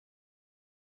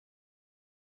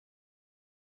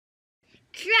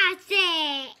Trust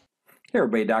it! Hey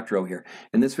everybody, Dr. O here.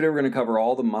 In this video we're going to cover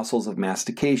all the muscles of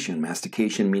mastication.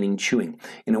 Mastication meaning chewing.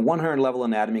 In a 100 level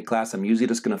anatomy class I'm usually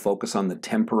just going to focus on the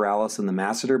temporalis and the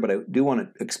masseter, but I do want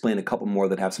to explain a couple more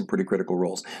that have some pretty critical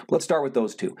roles. But let's start with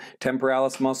those two.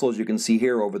 Temporalis muscle, as you can see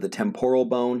here, over the temporal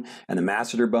bone, and the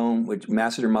masseter bone, which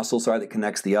masseter muscle, that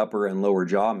connects the upper and lower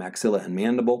jaw, maxilla and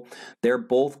mandible. They're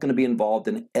both going to be involved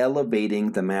in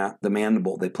elevating the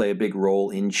mandible. They play a big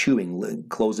role in chewing,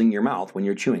 closing your mouth when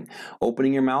you're chewing.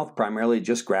 Opening your mouth, primarily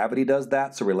just gravity does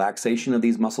that, so relaxation of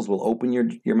these muscles will open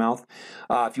your mouth.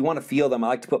 If you want to feel them, I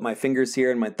like to put my fingers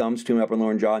here and my thumbs to my upper and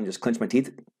lower jaw and just clench my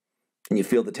teeth. And you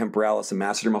feel the temporalis and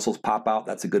masseter muscles pop out.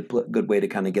 That's a good way to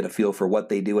kind of get a feel for what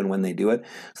they do and when they do it.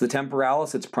 So the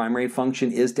temporalis, its primary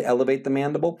function is to elevate the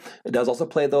mandible. It does also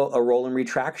play a role in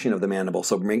retraction of the mandible,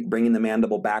 so bringing the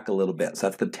mandible back a little bit. So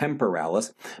that's the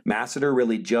temporalis. Masseter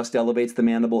really just elevates the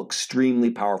mandible. Extremely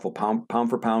powerful, pound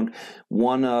for pound,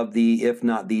 one of the, if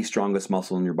not the strongest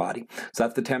muscle in your body. So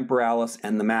that's the temporalis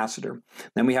and the masseter.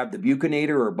 Then we have the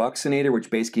buccinator or buccinator, which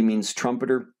basically means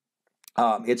trumpeter.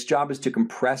 Its job is to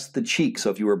compress the cheek. So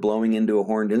if you were blowing into a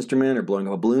horned instrument or blowing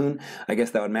up a balloon, I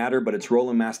guess that would matter, but its role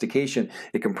in mastication,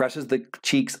 it compresses the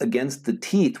cheeks against the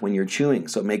teeth when you're chewing,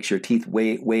 so it makes your teeth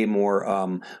way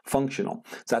more functional.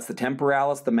 So that's the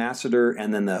temporalis, the masseter,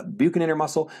 and then the buccinator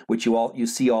muscle, which you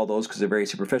see all those because they're very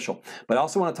superficial. But I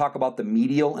also want to talk about the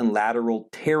medial and lateral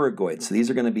pterygoids. So these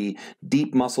are going to be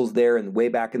deep muscles there and way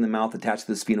back in the mouth attached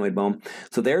to the sphenoid bone.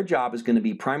 So their job is going to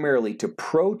be primarily to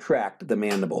protract the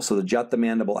mandible, so to the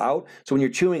mandible out. So when you're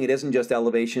chewing, it isn't just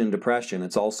elevation and depression,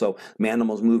 it's also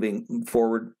mandibles moving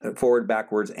forward,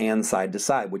 backwards, and side to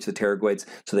side, which the pterygoids,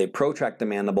 so they protract the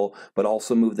mandible, but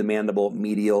also move the mandible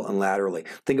medial and laterally.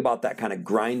 Think about that kind of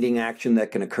grinding action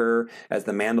that can occur as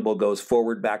the mandible goes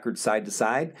forward, backwards, side to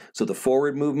side. So the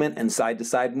forward movement and side to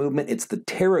side movement, it's the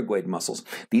pterygoid muscles.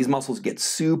 These muscles get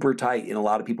super tight in a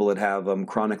lot of people that have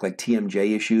chronic like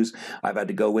TMJ issues. I've had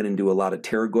to go in and do a lot of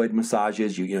pterygoid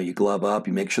massages. You glove up,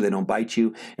 you make sure they don't bite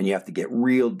you, and you have to get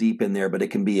real deep in there, but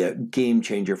it can be a game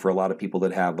changer for a lot of people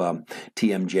that have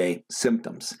TMJ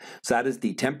symptoms. So that is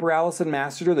the temporalis and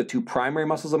masseter, the two primary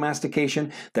muscles of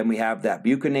mastication. Then we have that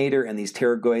buccinator and these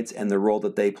pterygoids and the role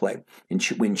that they play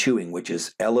when chewing, which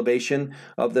is elevation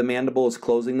of the mandible is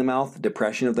closing the mouth,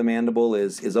 depression of the mandible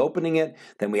is opening it,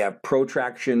 then we have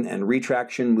protraction and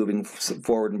retraction, moving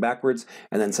forward and backwards,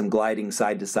 and then some gliding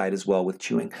side to side as well with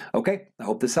chewing. Okay, I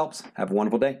hope this helps. Have a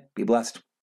wonderful day. Be blessed.